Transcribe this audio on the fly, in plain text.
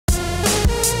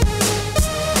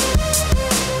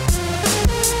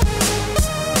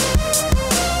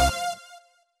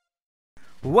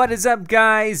What is up,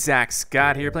 guys?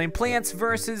 ZackScott here playing Plants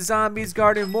vs. Zombies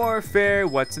Garden Warfare.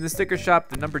 What's in the sticker shop?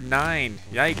 The number 9.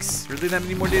 Yikes. Really that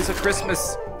many more days of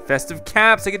Christmas. Festive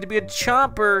caps. I get to be a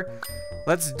chomper.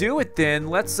 Let's do it then.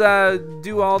 Let's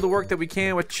do all the work that we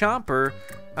can with Chomper.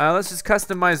 Let's just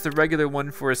customize the regular one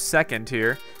for a second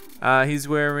here. He's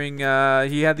wearing,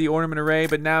 he had the ornament array,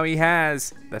 but now he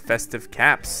has the festive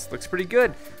caps. Looks pretty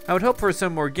good. I would hope for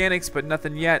some organics, but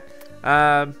nothing yet.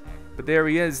 But there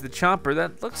he is, the Chomper.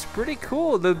 That looks pretty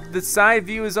cool. The side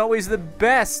view is always the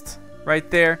best right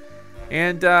there.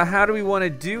 And how do we want to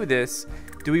do this?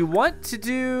 Do we want to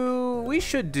do? We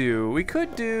should do. We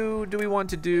could do. Do we want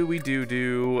to do? We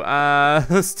do.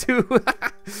 Let's do.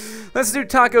 Let's do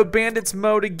Taco Bandits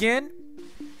mode again,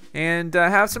 and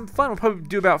have some fun. We'll probably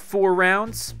do about 4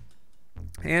 rounds,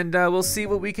 and we'll see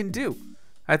what we can do.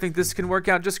 I think this can work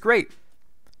out just great.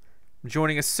 I'm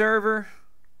joining a server.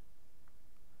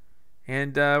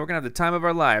 And we're gonna have the time of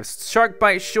our lives. Shark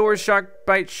Bite Shores, Shark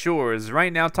Bite Shores.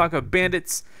 Right now, Taco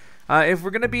Bandits. If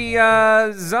we're gonna be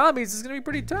zombies, it's gonna be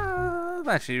pretty tough.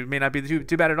 Actually, it may not be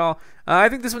too bad at all. I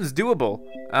think this one's doable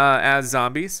as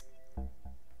zombies.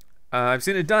 I've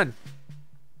seen it done.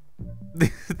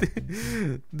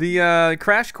 The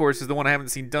crash course is the one I haven't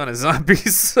seen done as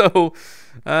zombies. So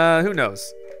who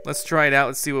knows? Let's try it out.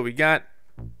 Let's see what we got.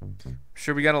 I'm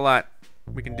sure we got a lot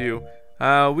we can do.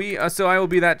 So I will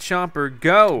be that Chomper.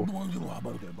 Go!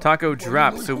 Taco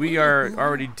drop. So we are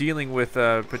already dealing with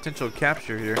potential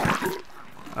capture here.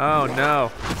 Oh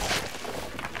no.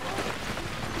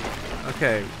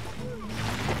 Okay.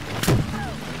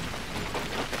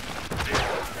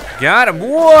 Got him.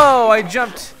 Whoa! I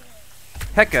jumped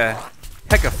hecka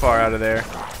far out of there.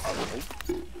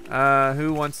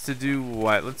 Who wants to do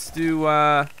what? Let's do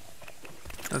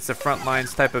that's a front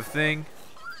lines type of thing.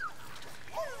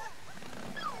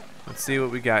 Let's see what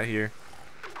we got here.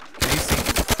 Can you see?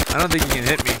 I don't think he can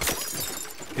hit me.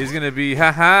 He's gonna be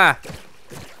haha.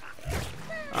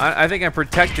 I think I'm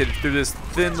protected through this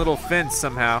thin little fence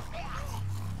somehow.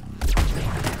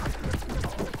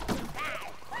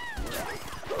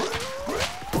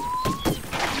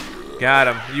 Got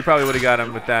him. You probably would have got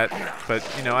him with that, but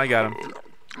you know I got him.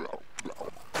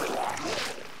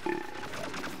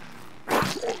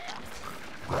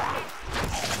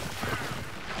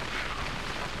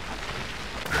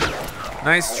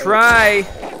 Nice try.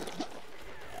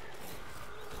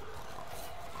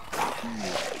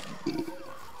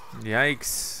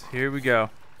 Yikes. Here we go.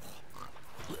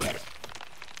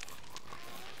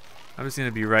 I'm just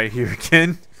gonna be right here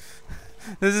again.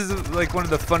 This is like one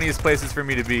of the funniest places for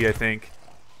me to be, I think.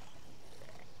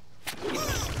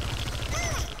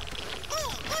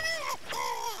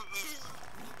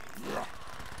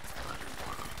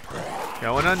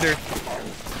 Going under.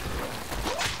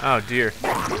 Oh dear.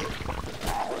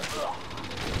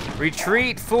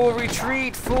 Retreat, full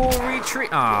retreat, full retreat.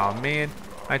 Oh man,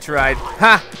 I tried.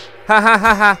 Ha! Ha ha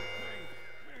ha ha!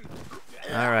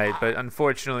 Alright, but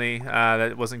unfortunately,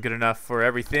 that wasn't good enough for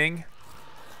everything.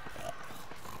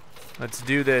 Let's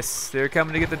do this. They're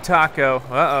coming to get the taco.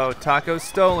 Uh-oh, taco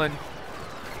stolen.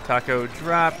 Taco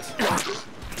dropped.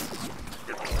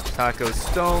 Taco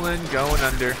stolen, going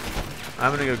under.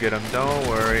 I'm gonna go get him, don't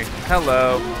worry.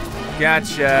 Hello.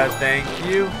 Gotcha, thank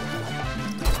you.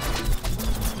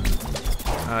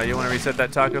 You want to reset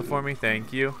that taco for me?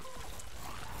 Thank you.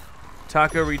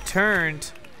 Taco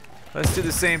returned. Let's do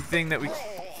the same thing that we...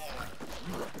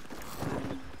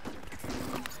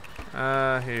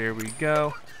 here we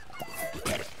go.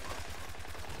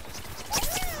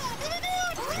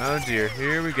 Oh dear,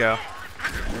 here we go.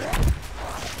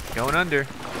 Going under.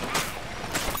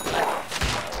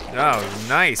 Oh,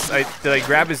 nice. Did I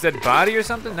grab his dead body or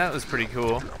something? That was pretty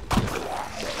cool.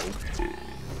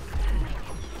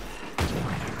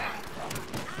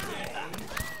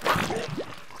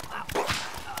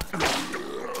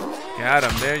 Got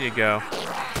him, there you go.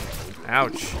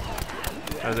 Ouch.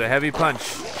 That was a heavy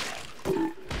punch.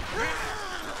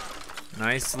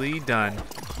 Nicely done.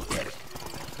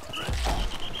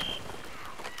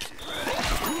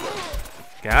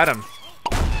 Got him.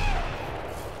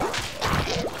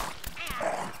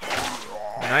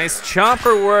 Nice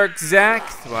chomper work, Zach.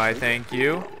 Why, thank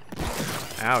you.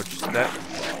 Ouch. That.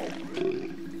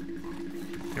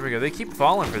 Here we go. They keep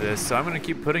falling for this, so I'm gonna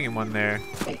keep putting him one there.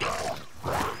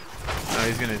 Oh,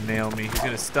 he's gonna nail me. He's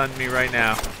gonna stun me right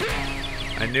now.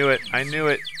 I knew it. I knew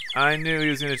it. I knew he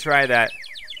was gonna try that.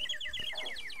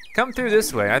 Come through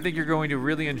this way. I think you're going to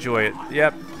really enjoy it.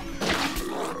 Yep.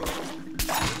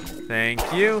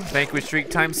 Thank you. Vanquish streak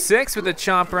times 6 with the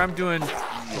chomper. I'm doing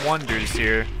wonders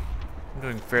here. I'm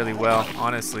doing fairly well,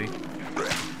 honestly.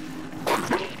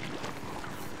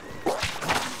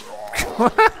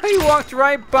 He walked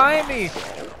right by me.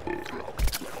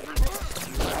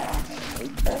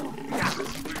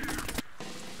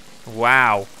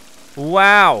 Wow.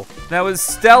 Wow. That was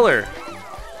stellar.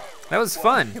 That was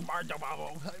fun.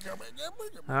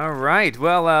 All right.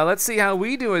 Well, let's see how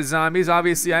we do as zombies.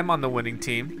 Obviously, I'm on the winning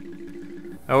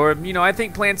team. Or, you know, I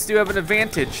think plants do have an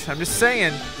advantage. I'm just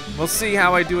saying. We'll see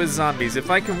how I do as zombies. If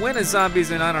I can win as zombies,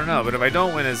 then I don't know. But if I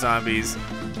don't win as zombies,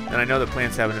 then I know that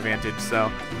plants have an advantage. So,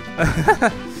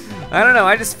 I don't know.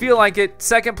 I just feel like it.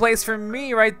 Second place for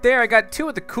me right there. I got 2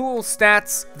 of the cool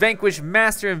stats. Vanquish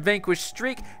Master and Vanquish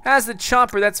Streak. As the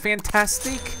Chomper, that's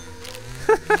fantastic.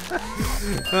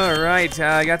 All right,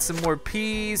 I got some more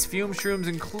peas, fume shrooms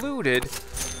included.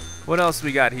 What else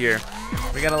we got here?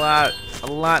 We got a lot.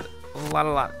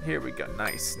 Here we go.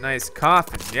 Nice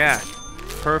coffin. Yeah,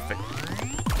 perfect.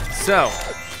 So,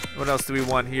 what else do we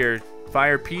want here?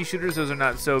 Fire pea shooters. Those are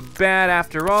not so bad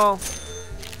after all.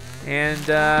 And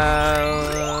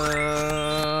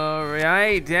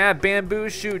right, yeah, bamboo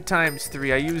shoot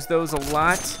 ×3. I use those a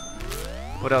lot.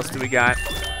 What else do we got?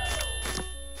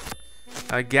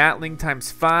 Gatling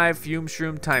 ×5, fume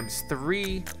shroom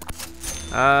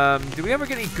 ×3. Do we ever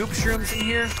get any goop shrooms in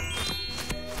here?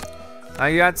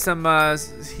 I got some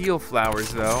heal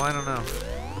flowers though. I don't know.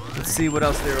 Let's see what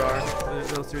else there are.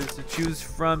 What else there is to choose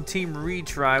from. Team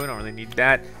retry. We don't really need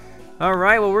that. All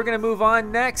right. Well, we're gonna move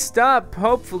on. Next up,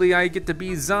 hopefully I get to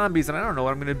be zombies, and I don't know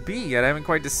what I'm gonna be yet. I haven't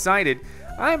quite decided.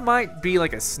 I might be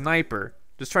like a sniper.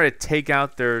 Just try to take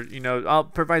out their, you know, I'll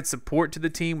provide support to the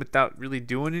team without really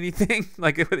doing anything.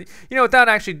 Like, you know, without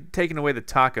actually taking away the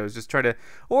tacos. Just try to,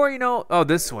 or, you know, oh,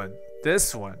 this one.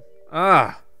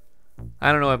 I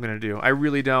don't know what I'm going to do. I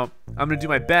really don't. I'm going to do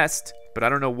my best, but I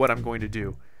don't know what I'm going to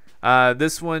do.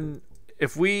 This one,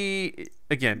 if we,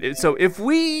 again, so if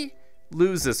we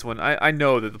lose this one, I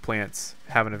know that the plants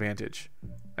have an advantage.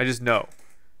 I just know.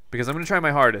 Because I'm going to try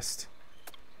my hardest.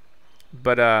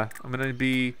 But I'm going to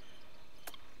be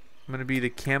the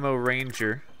camo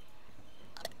ranger.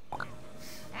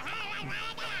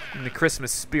 In the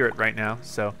Christmas spirit right now,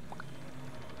 so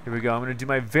here we go. I'm gonna do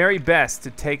my very best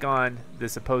to take on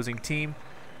this opposing team.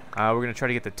 We're gonna try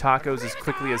to get the tacos as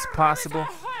quickly as possible.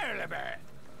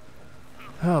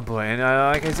 Oh boy, and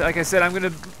like I said, I'm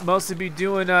gonna mostly be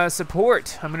doing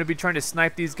support. I'm gonna be trying to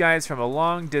snipe these guys from a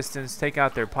long distance, take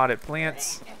out their potted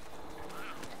plants.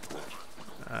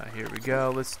 Here we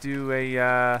go. Let's do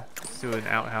an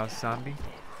outhouse zombie.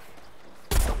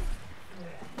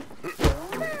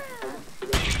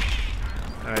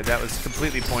 All right, that was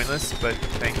completely pointless, but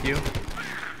thank you.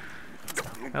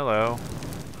 Hello.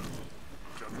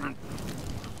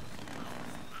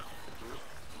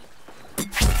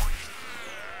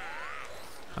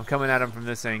 I'm coming at him from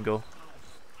this angle.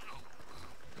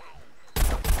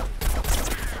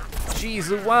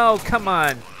 Jeez, wow, come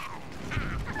on.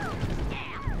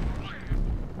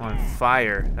 On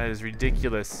fire. That is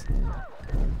ridiculous.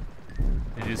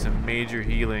 I do some major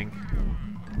healing.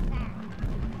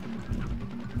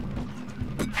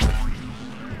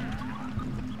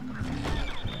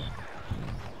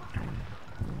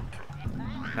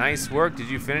 Nice work. Did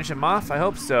you finish him off? I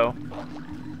hope so.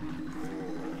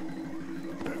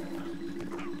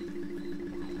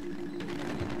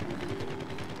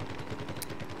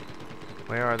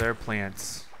 Where are their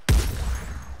plants?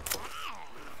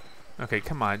 Okay,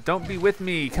 come on. Don't be with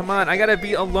me. Come on. I gotta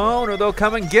be alone or they'll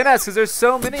come and get us because there's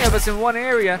so many of us in one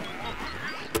area.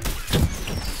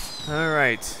 All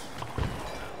right.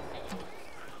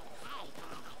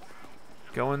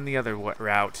 Going the other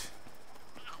route.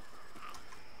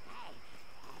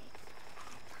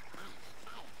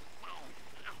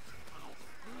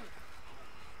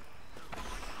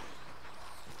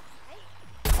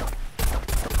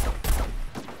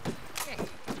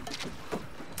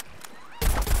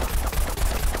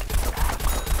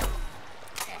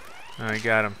 I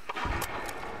got him.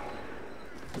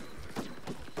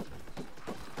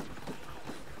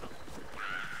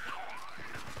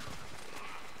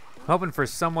 Hoping for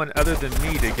someone other than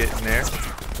me to get in there.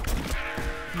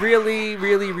 Really?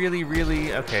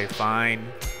 Okay,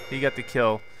 fine. He got the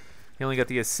kill. He only got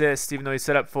the assist, even though he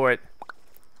set up for it.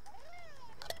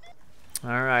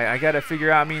 Alright, I gotta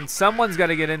figure out, I mean, someone's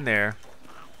gotta get in there.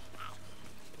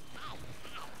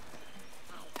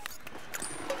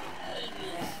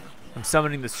 I'm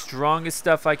summoning the strongest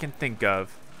stuff I can think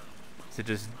of. So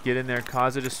just get in there,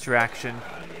 cause a distraction.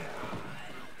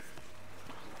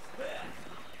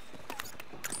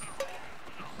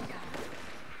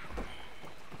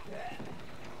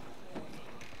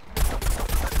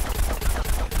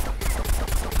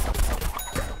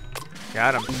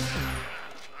 Got him.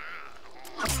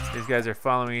 These guys are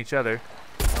following each other.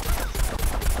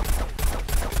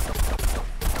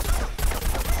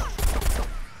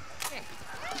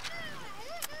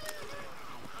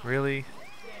 Really?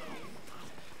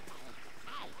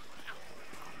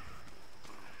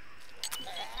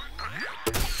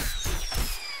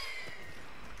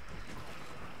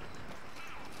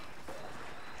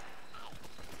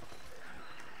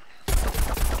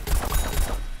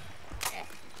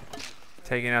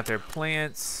 Taking out their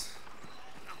plants.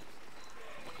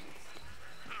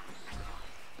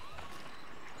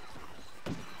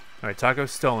 All right, taco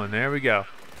stolen. There we go.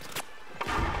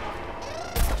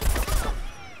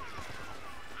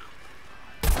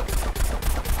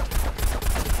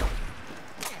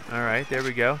 All right, there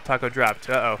we go. Taco dropped.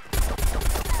 Uh-oh.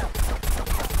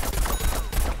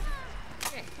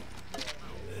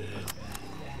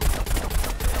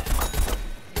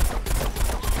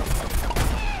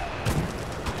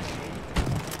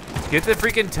 Get the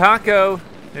freaking taco.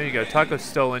 There you go. Taco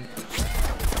stolen.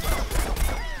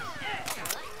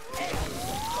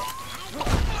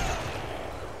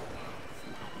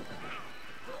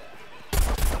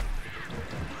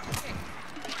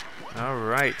 All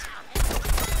right.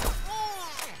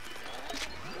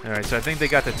 All right, so I think they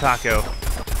got the taco.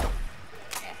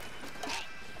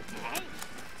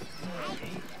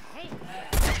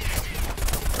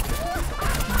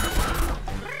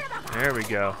 There we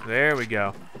go. There we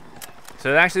go.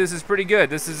 So actually, this is pretty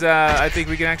good. This is, I think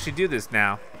we can actually do this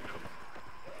now.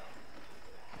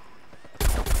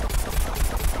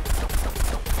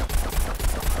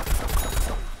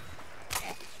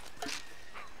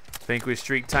 Vanquish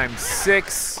streak times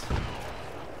 6.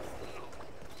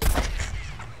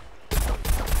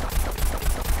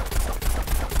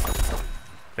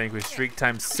 Vanquish streak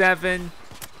times 7.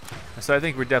 So I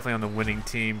think we're definitely on the winning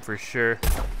team for sure.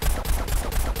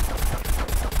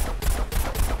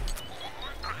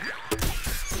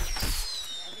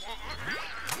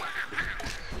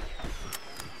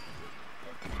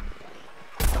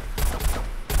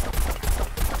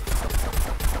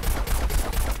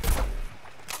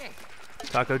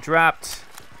 Taco dropped.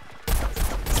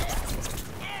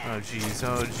 Oh jeez,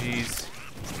 oh jeez.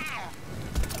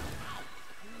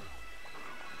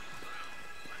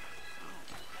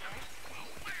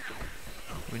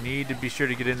 We need to be sure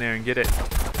to get in there and get it.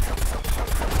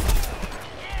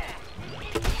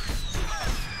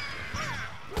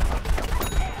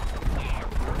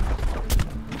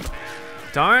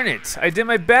 Darn it, I did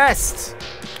my best.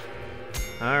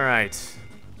 All right.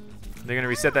 They're gonna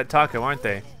reset that taco, aren't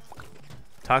they?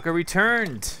 Taco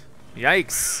returned.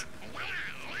 Yikes.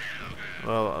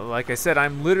 Well, like I said,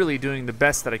 I'm literally doing the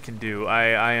best that I can do.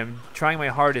 I am trying my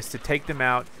hardest to take them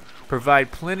out, provide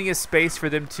plenty of space for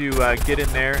them to get in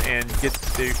there and get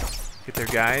their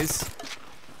guys.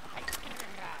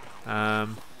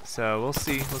 So we'll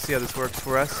see. We'll see how this works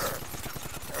for us.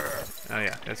 Oh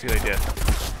yeah, that's what I did.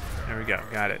 There we go.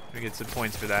 Got it. We get some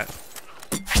points for that.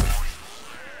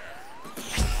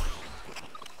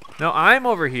 No, I'm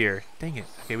over here. Dang it.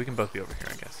 Okay, we can both be over here,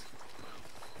 I guess.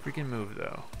 Freaking move,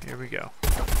 though. Here we go.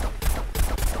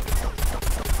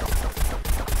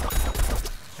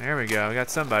 There we go. We got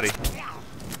somebody.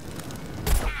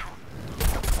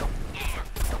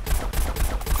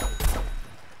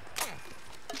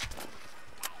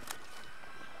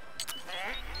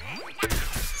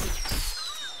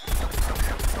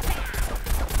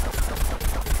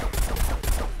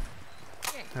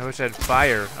 I wish I had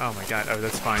fire. Oh my god. Oh,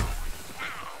 that's fine.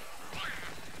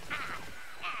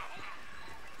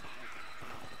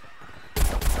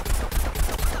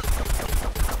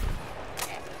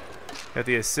 Got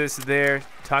the assist there.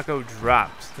 Taco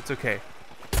dropped. That's okay.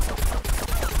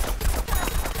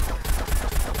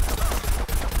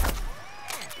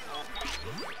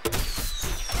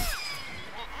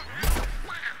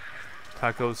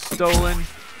 Taco stolen.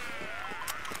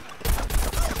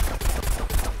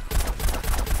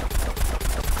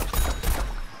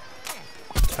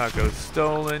 Taco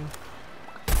stolen.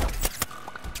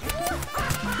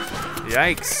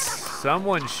 Yikes.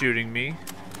 Someone's shooting me.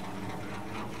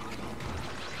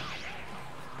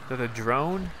 Is that a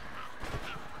drone?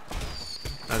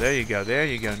 Oh, there you go. There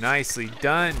you go. Nicely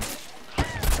done.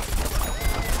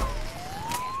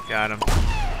 Got him.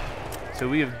 So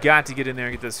we have got to get in there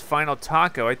and get this final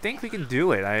taco. I think we can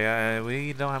do it.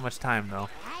 We don't have much time, though.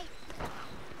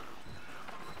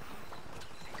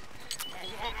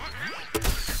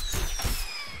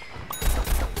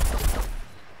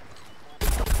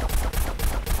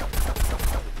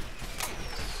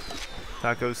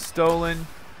 Taco stolen.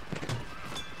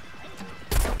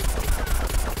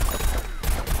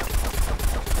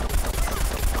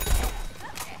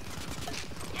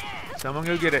 Someone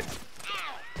go get it.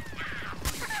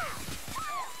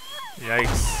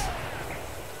 Yikes.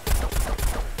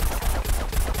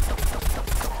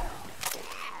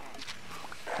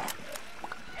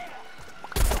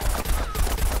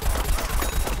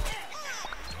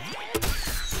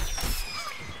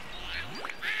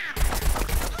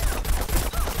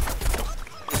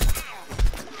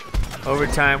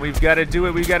 time. We've got to do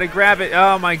it. We've got to grab it.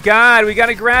 Oh my God, we got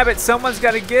to grab it. Someone's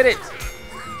got to get it.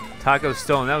 Taco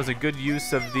stolen. That was a good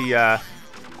use of the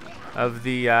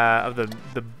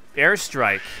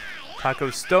airstrike. Taco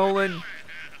stolen.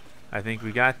 I think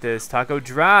we got this. Taco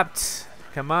dropped.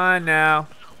 Come on now.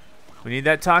 We need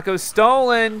that taco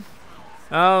stolen.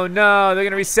 Oh no, they're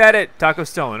gonna reset it. Taco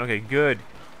stolen. Okay, good.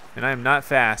 And I am not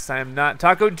fast. I am not.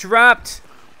 Taco dropped.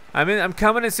 I'm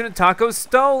coming as soon as taco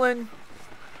stolen.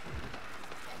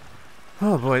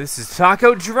 Oh boy, this is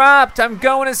taco dropped. I'm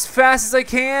going as fast as I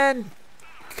can.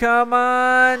 Come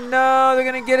on. No, they're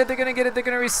gonna get it. They're gonna get it. They're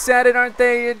gonna reset it, aren't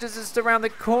they? It's just around the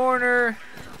corner.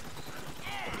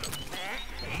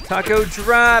 Taco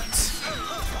dropped.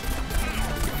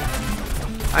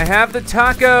 I have the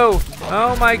taco.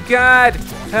 Oh my God.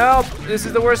 Help. This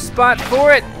is the worst spot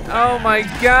for it. Oh my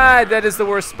God. That is the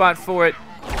worst spot for it.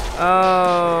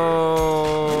 Oh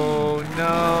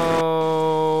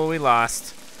no. We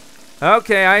lost.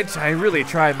 Okay, I really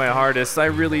tried my hardest. I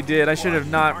really did. I should have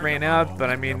not ran up, but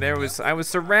I mean, I was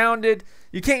surrounded.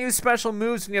 You can't use special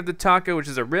moves when you have the taco, which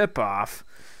is a ripoff.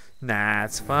 Nah,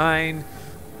 it's fine.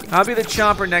 I'll be the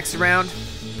chomper next round.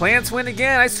 Plants win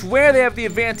again. I swear they have the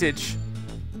advantage.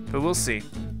 But we'll see.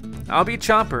 I'll be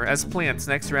chomper as plants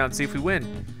next round, see if we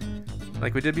win.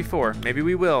 Like we did before. Maybe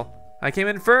we will. I came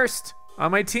in first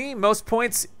on my team. Most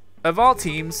points of all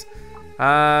teams.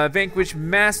 Vanquish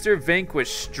Master, Vanquish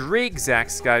Streak,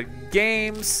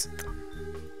 ZackScottGames.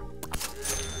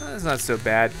 That's not so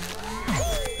bad.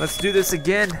 Let's do this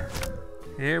again.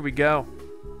 Here we go.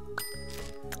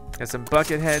 Got some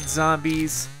Buckethead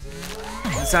zombies.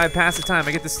 This is how I pass the time.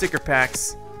 I get the sticker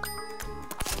packs.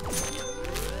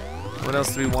 What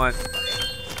else do we want?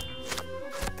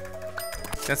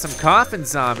 Got some coffin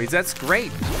zombies. That's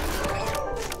great.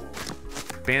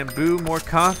 Bamboo, more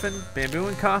coffin. Bamboo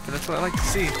and coffin. That's what I like to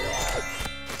see.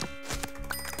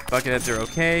 Bucketheads are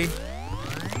okay.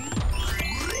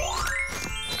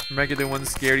 Regular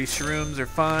ones, scaredy shrooms are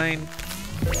fine.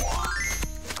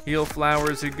 Heal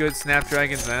flowers are good.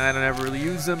 Snapdragons, I don't ever really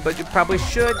use them, but you probably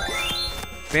should.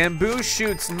 Bamboo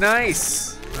shoots,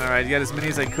 nice. All right, got as many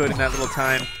as I could in that little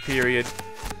time period.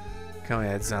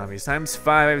 Conehead zombies, times 5.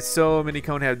 I have so many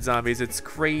conehead zombies, it's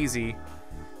crazy.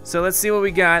 So let's see what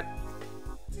we got.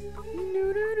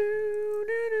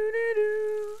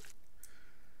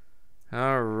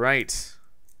 All right,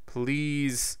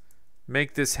 please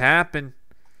make this happen.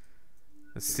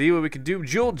 Let's see what we can do.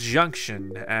 Jewel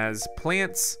Junction as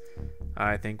plants.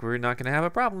 I think we're not gonna have a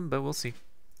problem, but we'll see.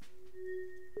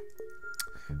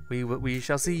 We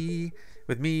shall see.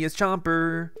 With me as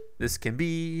Chomper, this can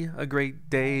be a great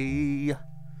day.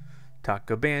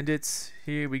 Taco Bandits,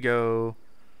 here we go.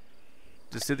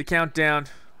 Just did the countdown.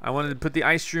 I wanted to put the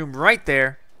ice room right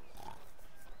there.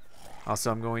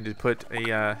 Also, I'm going to put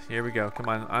a, here we go. Come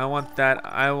on, I want that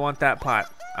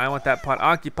pot. I want that pot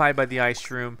occupied by the ice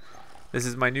room. This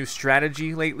is my new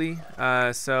strategy lately,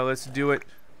 so let's do it.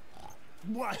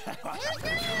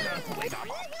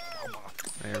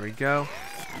 There we go.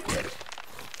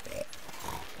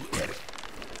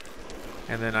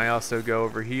 And then I also go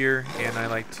over here and I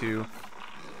like to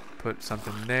put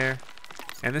something there.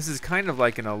 And this is kind of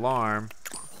like an alarm.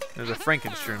 There's a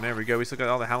Frankenstein. There we go. We still got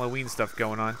all the Halloween stuff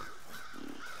going on.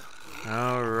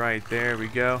 All right, there we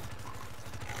go.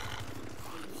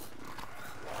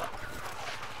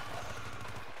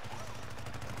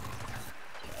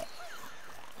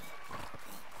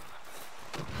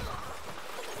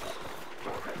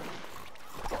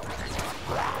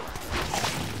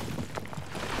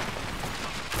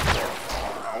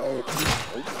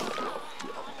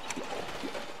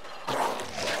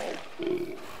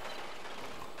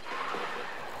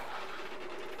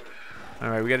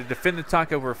 Alright, we got to defend the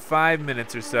taco for 5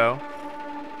 minutes or so.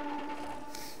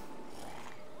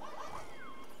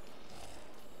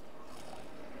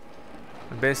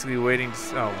 I'm basically waiting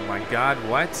to, oh my god,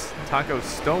 what? Taco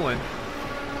stolen.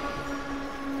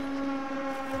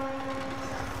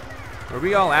 Are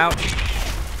we all out?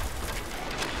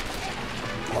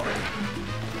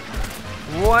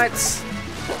 What?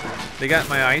 They got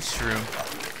my ice room.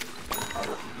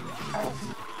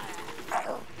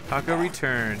 Taco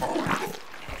returned.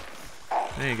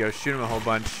 There you go, shoot him a whole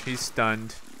bunch. He's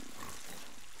stunned.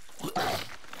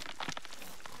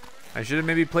 I should have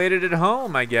maybe played it at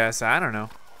home, I guess. I don't know.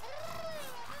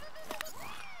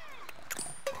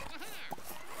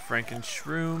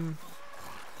 Frankenshroom.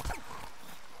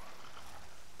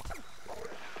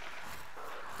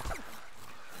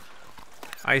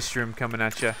 Ice room coming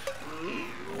at you.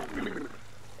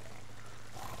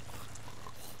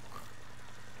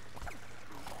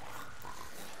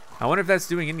 I wonder if that's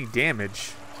doing any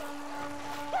damage.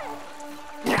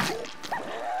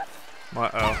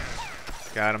 Uh-oh.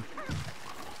 Got him.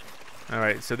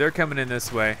 Alright, so they're coming in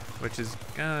this way, which is,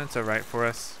 it's alright for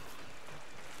us.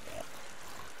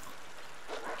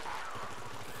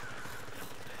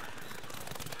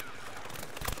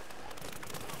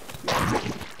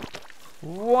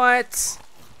 What?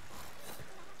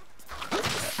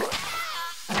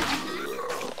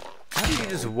 How do you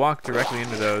just walk directly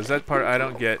into those? That part I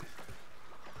don't get.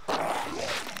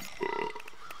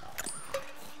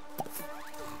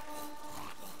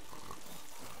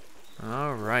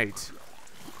 Alright.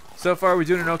 So far we're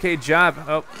doing an okay job.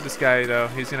 Oh, this guy though,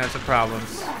 he's gonna have some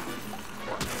problems.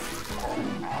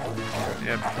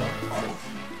 Yep.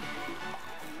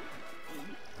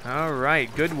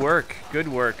 Alright, good work. Good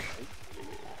work.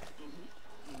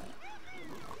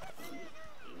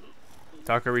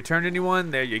 Taco returned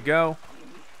anyone? There you go.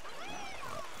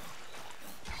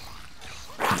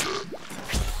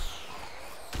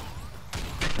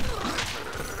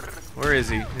 Where is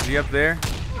he? Is he up there?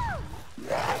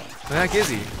 Where the heck is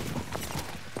he?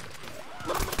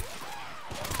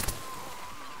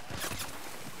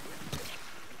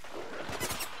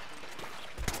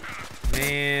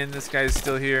 Man, this guy's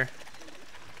still here.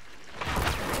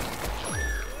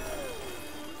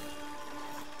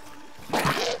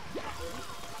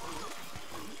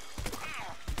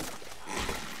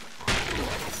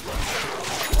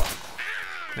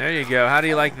 There you go. How do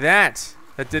you like that?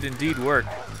 That did indeed work.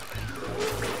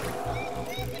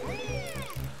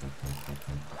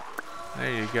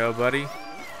 There you go, buddy.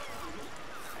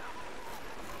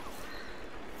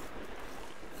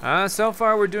 So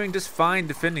far we're doing just fine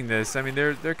defending this. I mean,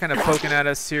 they're kind of poking at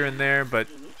us here and there, but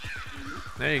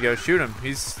there you go. Shoot him.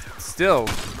 He's still.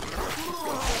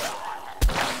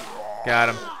 Got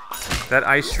him. That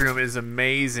ice shroom is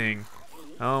amazing.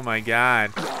 Oh my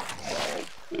god.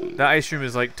 That ice shroom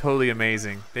is like totally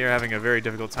amazing. They are having a very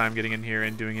difficult time getting in here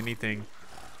and doing anything.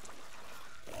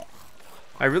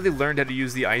 I really learned how to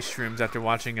use the ice shrooms after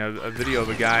watching a video of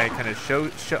a guy kind of show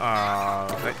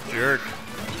that jerk.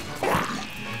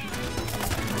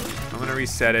 I'm gonna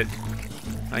reset it.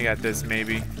 I got this,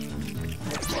 maybe.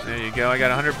 There you go. I got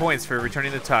 100 points for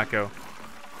returning the taco.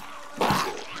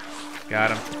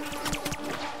 Got him.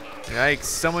 Yikes.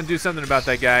 Someone do something about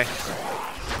that guy.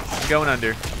 I'm going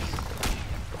under.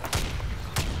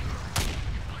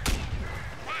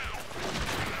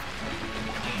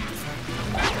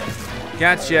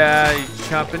 Gotcha. He's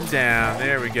chomping down.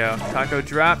 There we go. Taco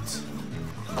dropped.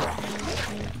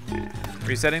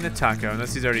 Resetting the taco,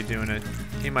 unless he's already doing it.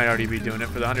 He might already be doing it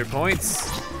for the 100 points.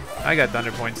 I got the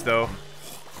 100 points, though.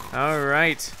 All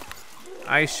right.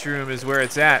 Ice shroom is where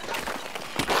it's at.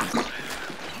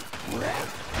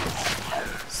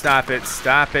 Stop it.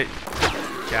 Stop it.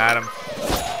 Got him.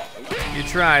 You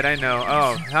tried, I know.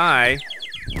 Oh, hi.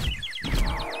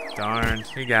 Darn.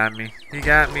 He got me. He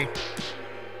got me.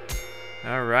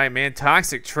 All right, man.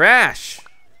 Toxic trash.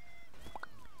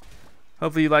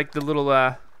 Hopefully you like the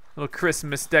little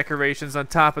Christmas decorations on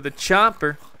top of the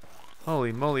chomper.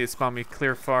 Holy moly, it spawned me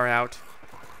clear far out.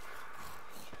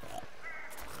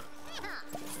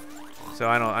 So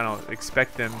I don't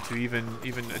expect them to even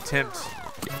attempt.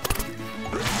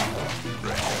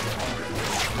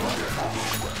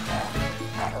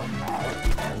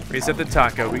 Reset the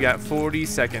taco. We got 40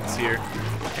 seconds here.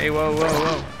 Hey, whoa, whoa,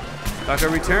 whoa. Taco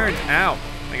returned. Ow.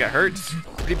 I got hurt.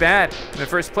 Pretty bad. I'm in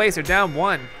first place. They're down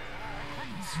 1.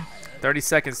 30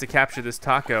 seconds to capture this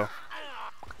taco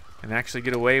and actually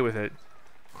get away with it.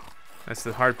 That's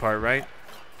the hard part, right?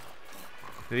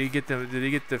 Did he get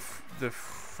the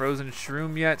frozen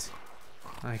shroom yet?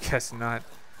 I guess not.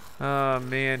 Oh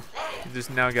man, you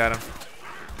just now got him.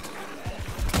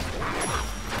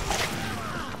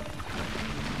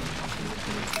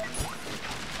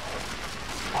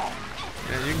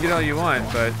 Yeah, you can get all you want,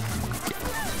 but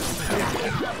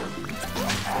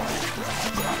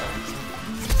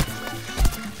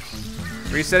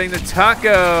resetting the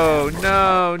taco.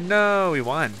 No, no, we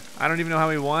won. I don't even know how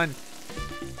we won.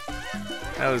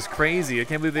 That was crazy. I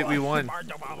can't believe that we won.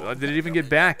 Did it even get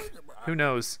back? Who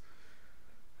knows?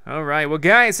 All right, well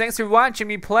guys, thanks for watching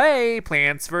me play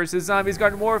Plants vs. Zombies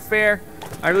Garden Warfare.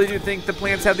 I really do think the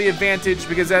plants have the advantage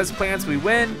because as plants we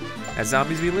win, as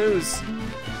zombies we lose.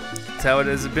 That's how it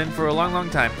has been for a long, long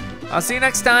time. I'll see you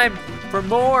next time for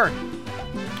more.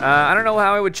 I don't know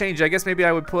how I would change it. I guess maybe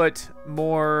I would put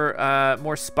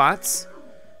more spots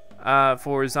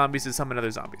for zombies to summon other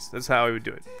zombies. That's how I would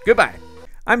do it. Goodbye.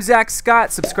 I'm ZackScott.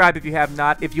 Subscribe if you have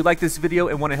not. If you like this video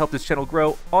and want to help this channel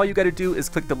grow, all you got to do is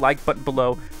click the like button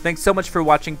below. Thanks so much for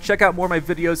watching. Check out more of my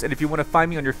videos, and if you want to find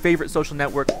me on your favorite social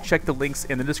network, check the links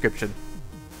in the description.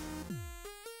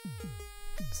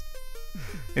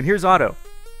 And here's Otto.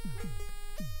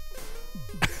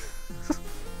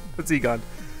 What's he gone?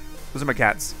 Those are my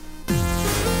cats.